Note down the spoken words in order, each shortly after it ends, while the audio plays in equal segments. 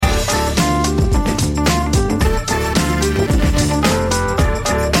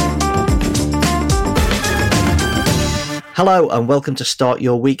Hello and welcome to Start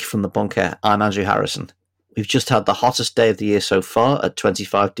Your Week from the bunker. I'm Andrew Harrison. We've just had the hottest day of the year so far at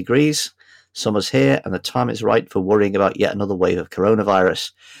 25 degrees. Summer's here and the time is right for worrying about yet another wave of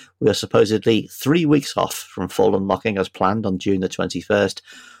coronavirus. We are supposedly 3 weeks off from full unlocking as planned on June the 21st,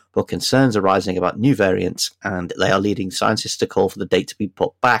 but concerns are rising about new variants and they are leading scientists to call for the date to be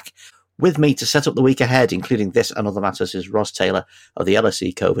put back. With me to set up the week ahead, including this and other matters, is Ros Taylor of the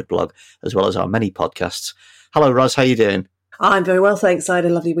LSE COVID blog, as well as our many podcasts. Hello, Ros. How are you doing? I'm very well, thanks. I had a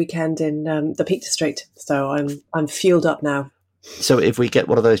lovely weekend in the Peak District, so I'm fueled up now. So if we get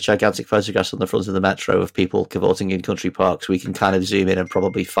one of those gigantic photographs on the front of the metro of people cavorting in country parks, we can kind of zoom in and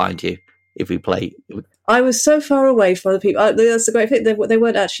probably find you if we play. I was so far away from other people. That's a great thing. There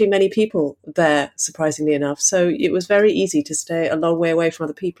weren't actually many people there, surprisingly enough. So it was very easy to stay a long way away from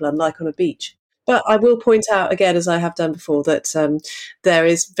other people, unlike on a beach. But I will point out again, as I have done before, that there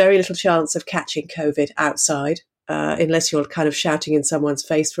is very little chance of catching COVID outside, unless you're kind of shouting in someone's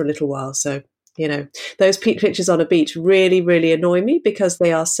face for a little while. So, you know, those pictures on a beach really, really annoy me because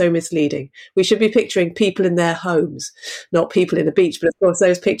they are so misleading. We should be picturing people in their homes, not people in a beach. But of course,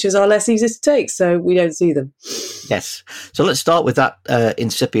 those pictures are less easy to take, so we don't see them. Yes. So let's start with that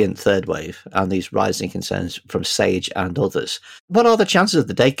incipient third wave and these rising concerns from SAGE and others. What are the chances of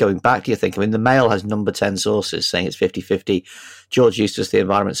the date going back, do you think? I mean, the Mail has number 10 sources saying it's 50-50. George Eustice, the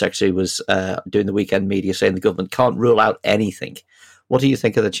Environment Secretary, was doing the weekend media saying the government can't rule out anything. What do you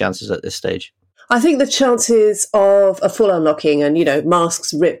think are the chances at this stage? I think the chances of a full unlocking and, you know,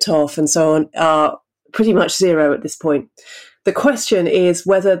 masks ripped off and so on are pretty much zero at this point. The question is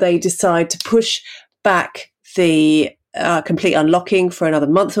whether they decide to push back the complete unlocking for another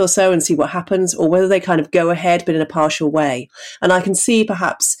month or so and see what happens, or whether they kind of go ahead but in a partial way. And I can see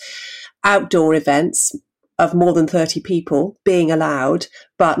perhaps outdoor events of more than 30 people being allowed,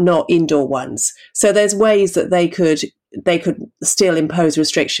 but not indoor ones. So there's ways that they could still impose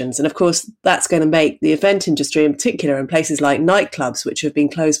restrictions. And of course, that's going to make the event industry in particular, in places like nightclubs, which have been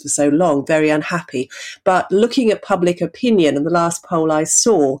closed for so long, very unhappy. But looking at public opinion, and the last poll I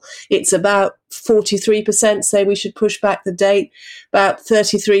saw, it's about 43% say we should push back the date, about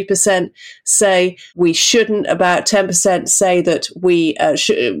 33% say we shouldn't, about 10% say that we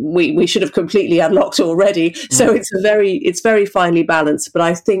should have completely unlocked already. So it's very finely balanced. But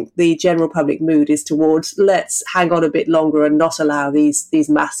I think the general public mood is towards let's hang on a bit longer and not allow these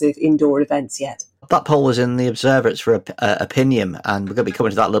massive indoor events yet. That poll was in the Observer. It's for opinion, and we're going to be coming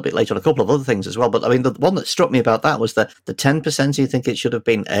to that a little bit later on a couple of other things as well. But I mean, the one that struck me about that was the 10%. You think it should have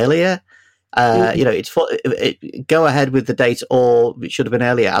been earlier? You know, go ahead with the date, or it should have been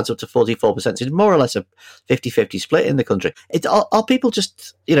earlier, adds up to 44%. It's more or less a 50-50 split in the country. Are people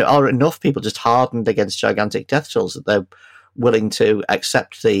just, you know, are enough people just hardened against gigantic death tolls that they're willing to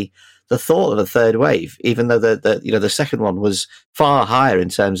accept the thought of a third wave, even though the second one was far higher in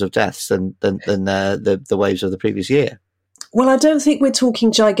terms of deaths than the waves of the previous year? Well, I don't think we're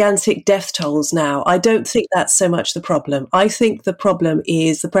talking gigantic death tolls now. I don't think that's so much the problem. I think the problem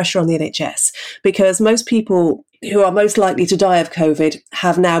is the pressure on the NHS, because most people who are most likely to die of COVID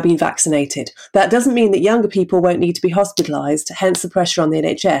have now been vaccinated. That doesn't mean that younger people won't need to be hospitalised, hence the pressure on the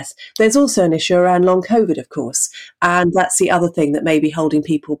NHS. There's also an issue around long COVID, of course, and that's the other thing that may be holding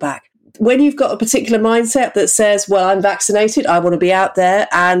people back. When you've got a particular mindset that says, well, I'm vaccinated, I want to be out there,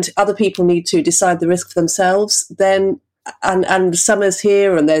 and other people need to decide the risk for themselves, then and summer's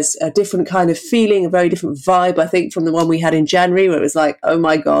here and there's a different kind of feeling, a very different vibe, I think, from the one we had in January, where it was like, oh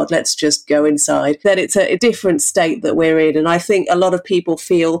my God, let's just go inside. Then it's a different state that we're in. And I think a lot of people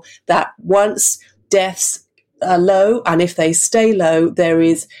feel that once deaths are low, and if they stay low, there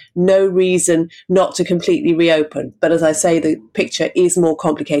is no reason not to completely reopen. But as I say, the picture is more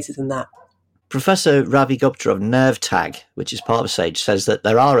complicated than that. Professor Ravi Gupta of NerveTag, which is part of SAGE, says that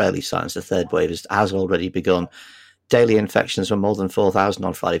there are early signs the third wave has already begun. Daily infections were more than 4,000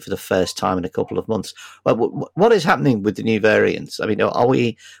 on Friday for the first time in a couple of months. What is happening with the new variants? I mean, are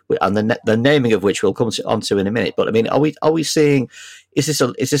we, and the naming of which we'll come onto in a minute, but I mean, are we seeing, is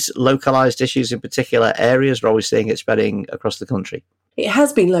this localized issues in particular areas, or are we seeing it spreading across the country? It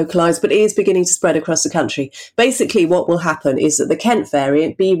has been localised, but it is beginning to spread across the country. Basically, what will happen is that the Kent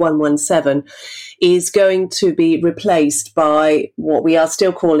variant, B117, is going to be replaced by what we are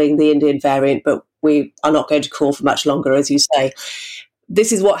still calling the Indian variant, but we are not going to call for much longer, as you say.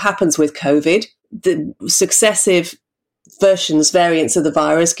 This is what happens with COVID. The successive variants of the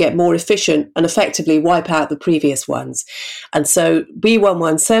virus get more efficient and effectively wipe out the previous ones. And so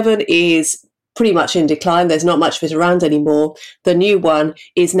B117 is pretty much in decline. There's not much of it around anymore. The new one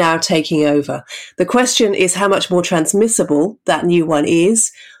is now taking over. The question is how much more transmissible that new one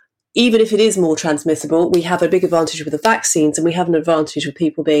is. even if it is more transmissible, we have a big advantage with the vaccines, and we have an advantage with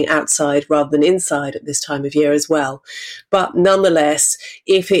people being outside rather than inside at this time of year as well. But nonetheless,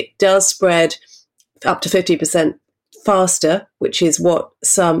 if it does spread up to 50% faster, which is what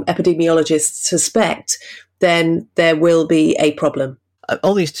some epidemiologists suspect, then there will be a problem.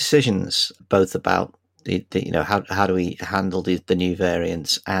 All these decisions, both about how do we handle the new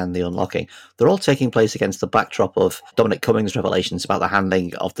variants and the unlocking, they're all taking place against the backdrop of Dominic Cummings' revelations about the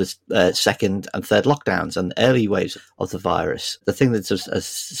handling of the second and third lockdowns and early waves of the virus. The thing that's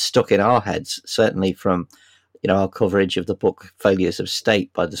stuck in our heads, certainly from our coverage of the book Failures of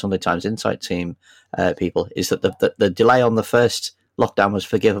State by the Sunday Times Insight team people, is that the delay on the first lockdown was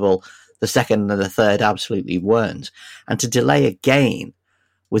forgivable, the second and the third absolutely weren't. And to delay again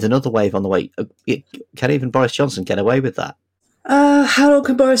with another wave on the way, can even Boris Johnson get away with that? How long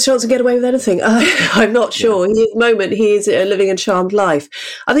can Boris Johnson get away with anything? I'm not sure. Yeah. At the moment, he is living a charmed life.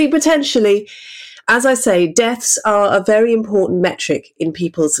 I think potentially, as I say, deaths are a very important metric in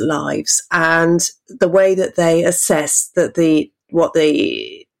people's lives, and the way that they assess what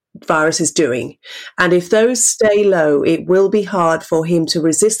the virus is doing. And if those stay low, it will be hard for him to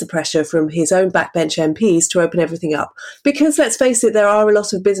resist the pressure from his own backbench MPs to open everything up. Because let's face it, there are a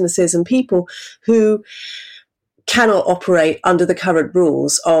lot of businesses and people who cannot operate under the current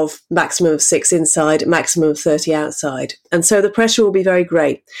rules of maximum of 6 inside, maximum of 30 outside. And so the pressure will be very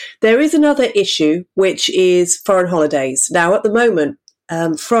great. There is another issue, which is foreign holidays. Now, at the moment,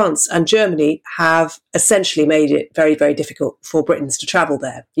 France and Germany have essentially made it very, very difficult for Britons to travel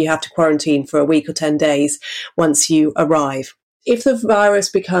there. You have to quarantine for a week or 10 days once you arrive. If the virus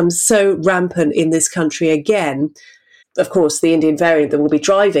becomes so rampant in this country again, of course, the Indian variant that will be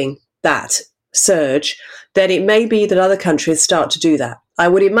driving that surge, then it may be that other countries start to do that. I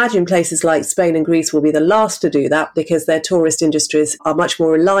would imagine places like Spain and Greece will be the last to do that because their tourist industries are much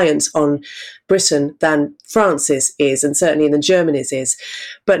more reliant on Britain than France's is, and certainly than Germany's is.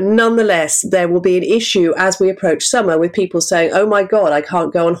 But nonetheless, there will be an issue as we approach summer with people saying, oh my God, I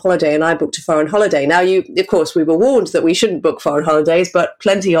can't go on holiday and I booked a foreign holiday. Now, of course, we were warned that we shouldn't book foreign holidays, but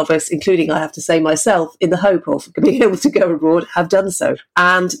plenty of us, including I have to say myself, in the hope of being able to go abroad, have done so.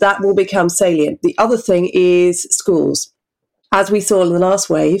 And that will become salient. The other thing is schools. As we saw in the last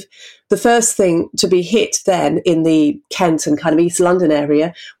wave, the first thing to be hit then in the Kent and kind of East London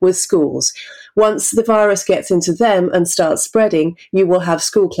area was schools. Once the virus gets into them and starts spreading, you will have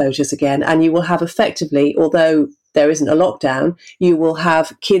school closures again, and you will have effectively, although there isn't a lockdown, you will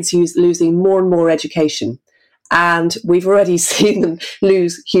have kids losing more and more education. And we've already seen them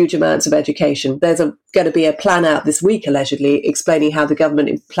lose huge amounts of education. There's going to be a plan out this week, allegedly, explaining how the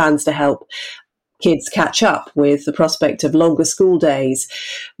government plans to help kids catch up with the prospect of longer school days,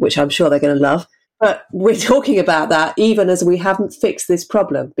 which I'm sure they're going to love. But we're talking about that even as we haven't fixed this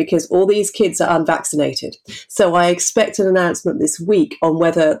problem, because all these kids are unvaccinated. So I expect an announcement this week on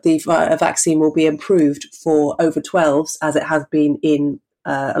whether the vaccine will be improved for over 12s, as it has been in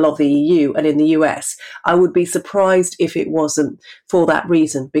a lot of the EU and in the US. I would be surprised if it wasn't for that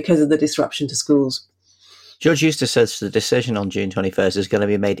reason, because of the disruption to schools. Judge Eustace says the decision on June 21st is going to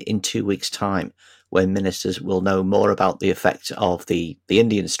be made in 2 weeks' time, when ministers will know more about the effect of the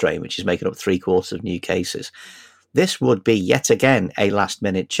Indian strain, which is making up 3/4 of new cases. This would be yet again a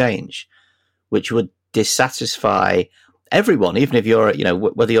last-minute change, which would dissatisfy everyone, even if you're,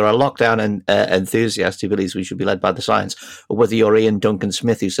 whether you're a lockdown enthusiast who believes we should be led by the science, or whether you're Ian Duncan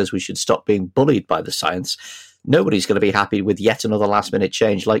Smith who says we should stop being bullied by the science. Nobody's going to be happy with yet another last-minute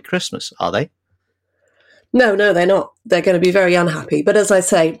change like Christmas, are they? No, they're not. They're going to be very unhappy. But as I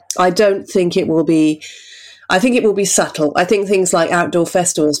say, I don't think it will be... I think it will be subtle. I think things like outdoor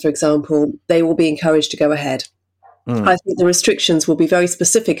festivals, for example, they will be encouraged to go ahead. I think the restrictions will be very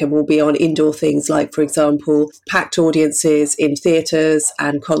specific and will be on indoor things like, for example, packed audiences in theatres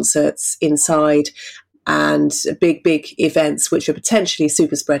and concerts inside, and big events, which are potentially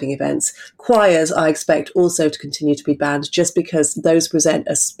super spreading events. Choirs, I expect also to continue to be banned, just because those present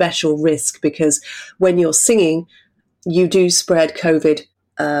a special risk, because when you're singing, you do spread COVID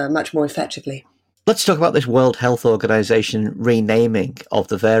much more effectively. Let's talk about this World Health Organization renaming of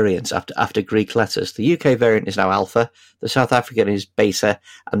the variants after Greek letters. The UK variant is now Alpha, the South African is Beta,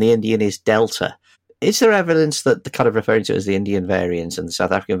 and the Indian is Delta. Is there evidence that the kind of referring to as the Indian variant and the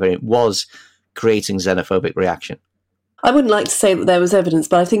South African variant was creating xenophobic reaction? I wouldn't like to say that there was evidence,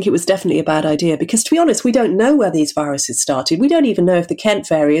 but I think it was definitely a bad idea, because, to be honest, we don't know where these viruses started. We don't even know if the Kent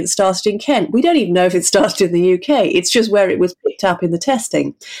variant started in Kent. We don't even know if it started in the UK. It's just where it was picked up in the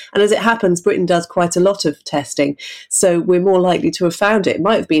testing. And as it happens, Britain does quite a lot of testing, so we're more likely to have found it. It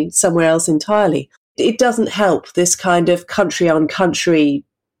might have been somewhere else entirely. It doesn't help, this kind of country-on-country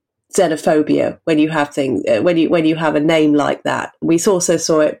xenophobia when you have things when you have a name like that. We also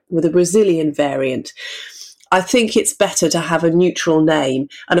saw it with the Brazilian variant. I think it's better to have a neutral name.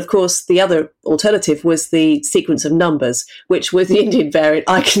 And of course, the other alternative was the sequence of numbers, which with the Indian variant,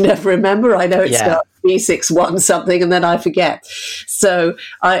 I can never remember. I know it starts B61 something and then I forget. So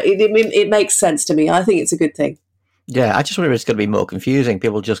it makes sense to me. I think it's a good thing. Yeah, I just wonder if it's going to be more confusing.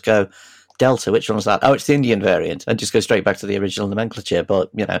 People just go, Delta, which one's that? Oh, it's the Indian variant, and just go straight back to the original nomenclature.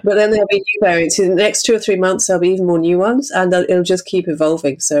 But But then there'll be new variants in the next 2 or 3 months. There'll be even more new ones, and it'll just keep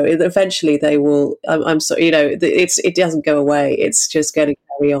evolving. So eventually, they will. I'm sorry, it doesn't go away. It's just going to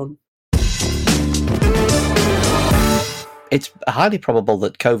carry on. It's highly probable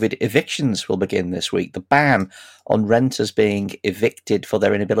that COVID evictions will begin this week. The ban on renters being evicted for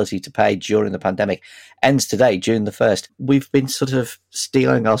their inability to pay during the pandemic ends today, June the 1st. We've been sort of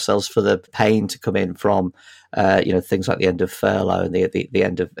steeling ourselves for the pain to come in from, things like the end of furlough and the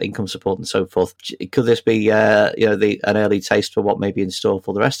end of income support and so forth. Could this be, an early taste for what may be in store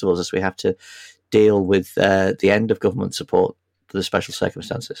for the rest of us as we have to deal with the end of government support for the special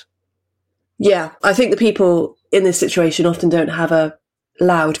circumstances? Yeah, I think the people in this situation often don't have a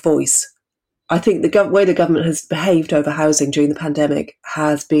loud voice. I think the way the government has behaved over housing during the pandemic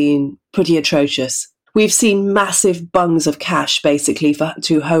has been pretty atrocious. We've seen massive bungs of cash, basically,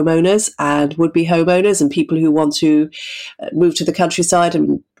 to homeowners and would-be homeowners and people who want to move to the countryside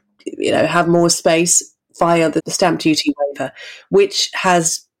and have more space via the stamp duty waiver, which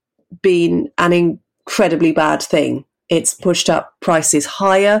has been an incredibly bad thing. It's pushed up prices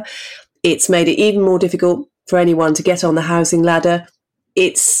higher. It's made it even more difficult for anyone to get on the housing ladder.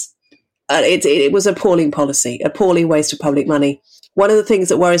 It was appalling policy, appalling waste of public money. One of the things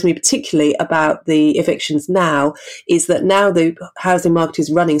that worries me particularly about the evictions now is that now the housing market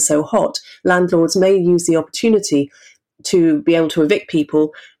is running so hot, landlords may use the opportunity to be able to evict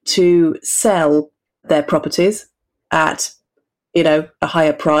people to sell their properties at a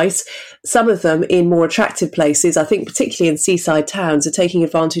higher price. Some of them in more attractive places, I think particularly in seaside towns, are taking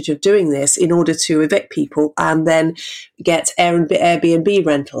advantage of doing this in order to evict people and then get Airbnb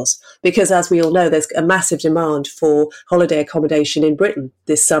rentals. Because as we all know, there's a massive demand for holiday accommodation in Britain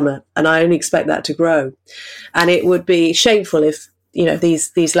this summer, and I only expect that to grow. And it would be shameful if,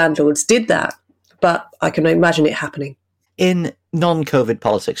 these landlords did that, but I can imagine it happening. In non-COVID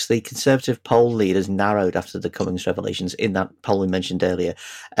politics, the Conservative poll lead has narrowed after the Cummings revelations in that poll we mentioned earlier.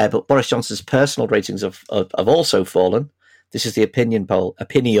 But Boris Johnson's personal ratings have also fallen. This is the Opinium poll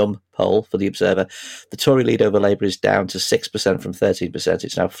for the Observer. The Tory lead over Labour is down to 6% from 13%.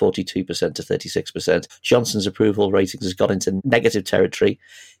 It's now 42% to 36%. Johnson's approval ratings has got into negative territory.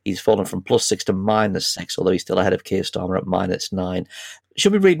 He's fallen from +6 to -6, although he's still ahead of Keir Starmer at -9.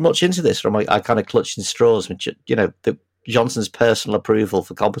 Should we read much into this, or am I kind of clutching straws? Johnson's personal approval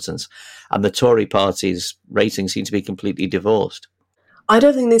for competence and the Tory party's ratings seem to be completely divorced. I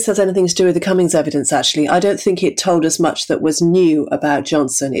don't think this has anything to do with the Cummings evidence, actually. I don't think it told us much that was new about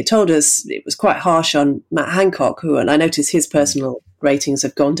Johnson. It told us it was quite harsh on Matt Hancock, and I notice his personal ratings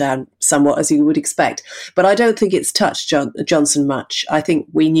have gone down somewhat, as you would expect. But I don't think it's touched Johnson much. I think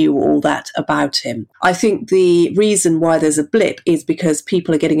we knew all that about him. I think the reason why there's a blip is because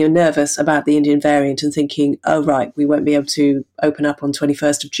people are getting nervous about the Indian variant and thinking, oh, right, we won't be able to open up on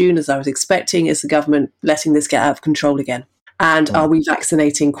 21st of June as I was expecting. Is the government letting this get out of control again? And are we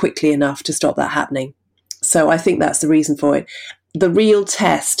vaccinating quickly enough to stop that happening? So I think that's the reason for it. The real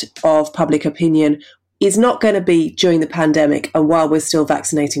test of public opinion is not going to be during the pandemic and while we're still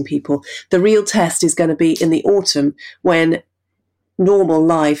vaccinating people. The real test is going to be in the autumn when normal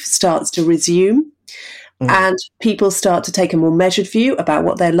life starts to resume and people start to take a more measured view about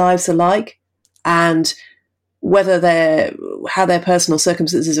what their lives are like and how their personal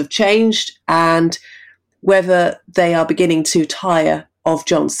circumstances have changed and whether they are beginning to tire of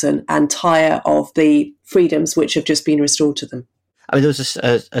Johnson and tire of the freedoms which have just been restored to them. I mean, there was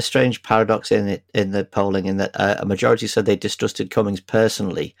a strange paradox in the polling in that a majority said they distrusted Cummings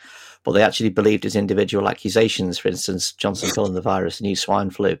personally, but they actually believed his individual accusations, for instance, Johnson calling the virus new swine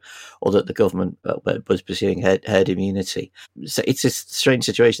flu, or that the government was pursuing herd immunity. So it's a strange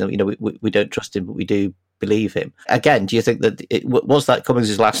situation that, we don't trust him, but we do believe him. Again, do you think that was that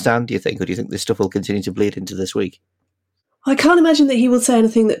Cummings' last stand, do you think, or do you think this stuff will continue to bleed into this week? I can't imagine that he will say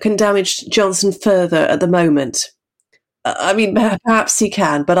anything that can damage Johnson further at the moment. I mean, perhaps he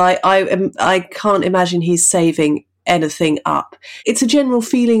can, but I can't imagine he's saving anything up. It's a general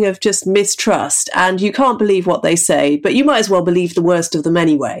feeling of just mistrust, and you can't believe what they say, but you might as well believe the worst of them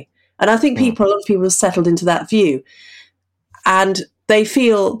anyway. And I think a lot of people have settled into that view. And they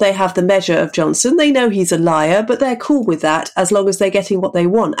feel they have the measure of Johnson. They know he's a liar, but they're cool with that as long as they're getting what they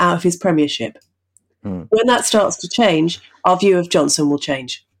want out of his premiership. When that starts to change, our view of Johnson will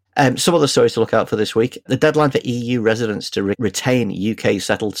change. Some other stories to look out for this week. The deadline for EU residents to retain UK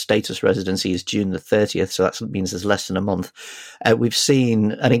settled status residency is June the 30th, so that means there's less than a month. We've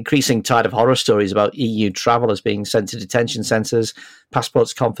seen an increasing tide of horror stories about EU travellers being sent to detention centres,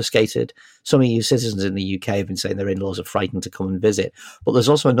 passports confiscated. Some EU citizens in the UK have been saying their in-laws are frightened to come and visit. But there's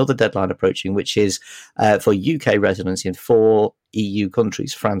also another deadline approaching, which is for UK residents in 4 EU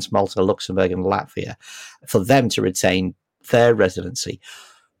countries, France, Malta, Luxembourg and Latvia, for them to retain their residency.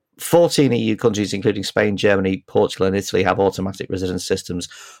 14 EU countries, including Spain, Germany, Portugal and Italy, have automatic residence systems,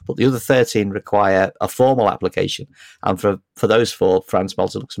 but the other 13 require a formal application. And for those 4, France,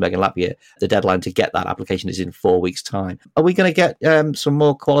 Malta, Luxembourg and Latvia, the deadline to get that application is in 4 weeks' time. Are we going to get some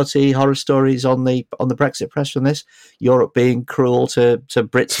more quality horror stories on the Brexit press from this? Europe being cruel to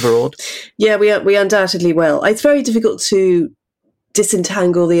Brits abroad? Yeah, we undoubtedly will. It's very difficult to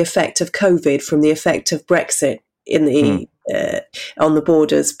disentangle the effect of COVID from the effect of Brexit in the on the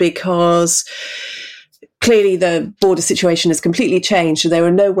borders, because clearly the border situation has completely changed and there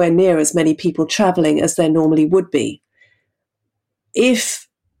are nowhere near as many people travelling as there normally would be. If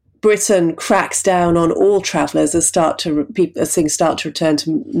Britain cracks down on all travellers as things start to return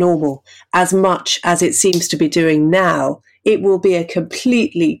to normal, as much as it seems to be doing now, it will be a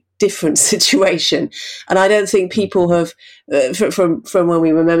completely different situation. And I don't think people have, from when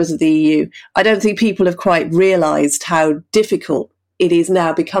we were members of the EU, I don't think people have quite realised how difficult it is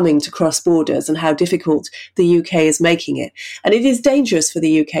now becoming to cross borders and how difficult the UK is making it. And it is dangerous for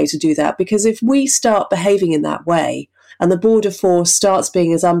the UK to do that, because if we start behaving in that way and the border force starts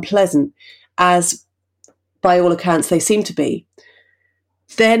being as unpleasant as, by all accounts, they seem to be,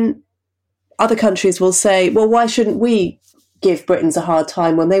 then other countries will say, well, why shouldn't we give Britons a hard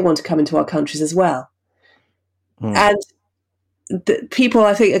time when they want to come into our countries as well? And people,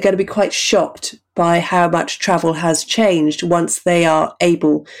 I think, are going to be quite shocked by how much travel has changed once they are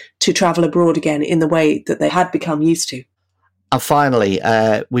able to travel abroad again in the way that they had become used to. And finally,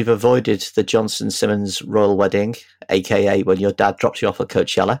 we've avoided the Johnson-Simmons royal wedding, aka when your dad drops you off at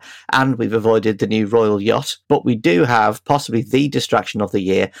Coachella, and we've avoided the new royal yacht. But we do have possibly the distraction of the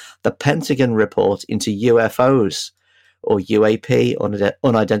year, the Pentagon report into UFOs, or UAP,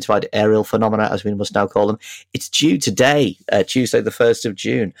 unidentified aerial phenomena, as we must now call them. It's due today, Tuesday, the 1st of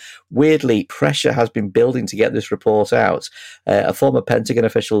June. Weirdly, pressure has been building to get this report out. A former Pentagon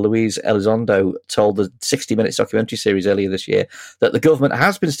official, Luis Elizondo, told the 60 Minutes documentary series earlier this year that the government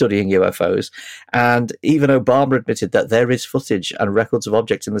has been studying UFOs, and even Obama admitted that there is footage and records of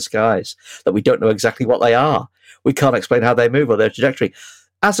objects in the skies, that we don't know exactly what they are. We can't explain how they move or their trajectory.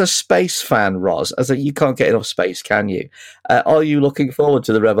 As a space fan, Roz, you can't get enough space, can you? Are you looking forward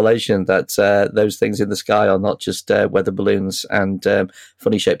to the revelation that those things in the sky are not just weather balloons and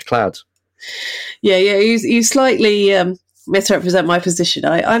funny-shaped clouds? Yeah, you slightly misrepresent my position.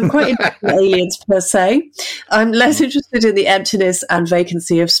 I'm quite interested in aliens per se. I'm less interested in the emptiness and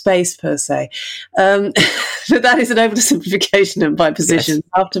vacancy of space per se. But that is an oversimplification of my position. Yes.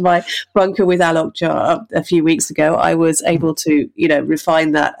 After my bunker with Alok Jar a few weeks ago, I was able to,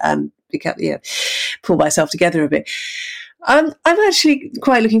 refine that and pull myself together a bit. I'm actually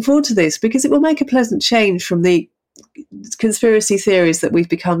quite looking forward to this, because it will make a pleasant change from the conspiracy theories that we've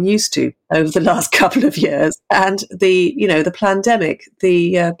become used to over the last couple of years, and the pandemic.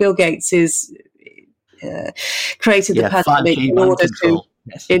 The Bill Gates is created the pandemic in order to.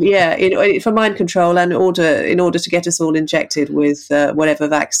 Yes. For mind control, and in order to get us all injected with whatever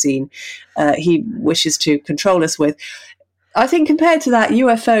vaccine he wishes to control us with. I think compared to that,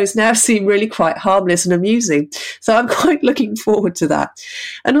 UFOs now seem really quite harmless and amusing. So I'm quite looking forward to that.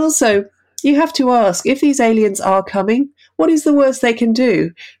 And also, you have to ask, if these aliens are coming, what is the worst they can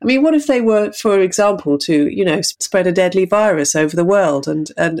do? I mean, what if they were, for example, to, spread a deadly virus over the world? And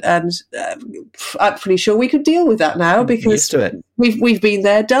I'm pretty sure we could deal with that now, because we've been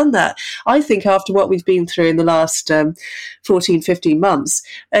there, done that. I think after what we've been through in the last 14, 15 months,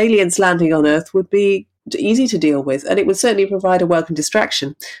 aliens landing on Earth would be easy to deal with, and it would certainly provide a welcome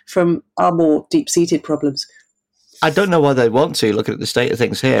distraction from our more deep-seated problems. I don't know why they want to, looking at the state of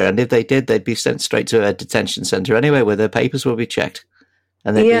things here. And if they did, they'd be sent straight to a detention centre anyway, where their papers will be checked.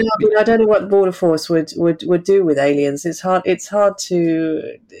 And I don't know what the border force would do with aliens. It's hard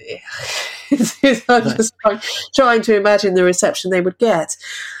to just trying to imagine the reception they would get.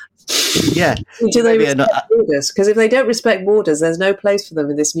 Yeah. Do they respect borders? Because if they don't respect borders, there's no place for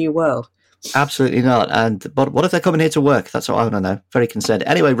them in this new world. Absolutely not. But what if they're coming here to work? That's what I want to know. Very concerned.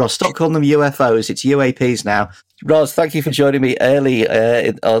 Anyway, Ross, stop calling them UFOs. It's UAPs now. Roz, thank you for joining me early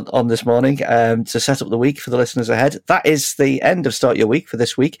on this morning to set up the week for the listeners ahead. That is the end of Start Your Week for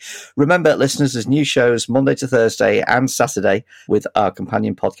this week. Remember, listeners, there's new shows Monday to Thursday and Saturday with our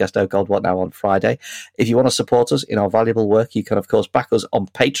companion podcast, Oh God, What Now, on Friday. If you want to support us in our valuable work, you can, of course, back us on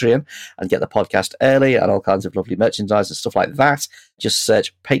Patreon and get the podcast early and all kinds of lovely merchandise and stuff like that. Just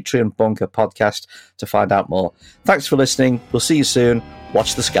search Patreon Bunker Podcast to find out more. Thanks for listening. We'll see you soon.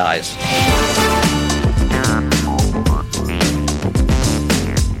 Watch the skies.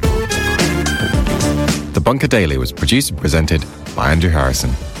 The Bunker Daily was produced and presented by Andrew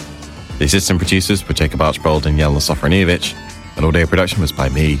Harrison. The assistant producers were Jacob Archbold and Jelena Sofronijevic, and audio production was by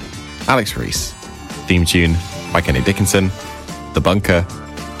me, Alex Rees. Theme tune by Kenny Dickinson. The Bunker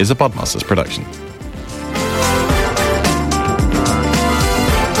is a Podmasters production.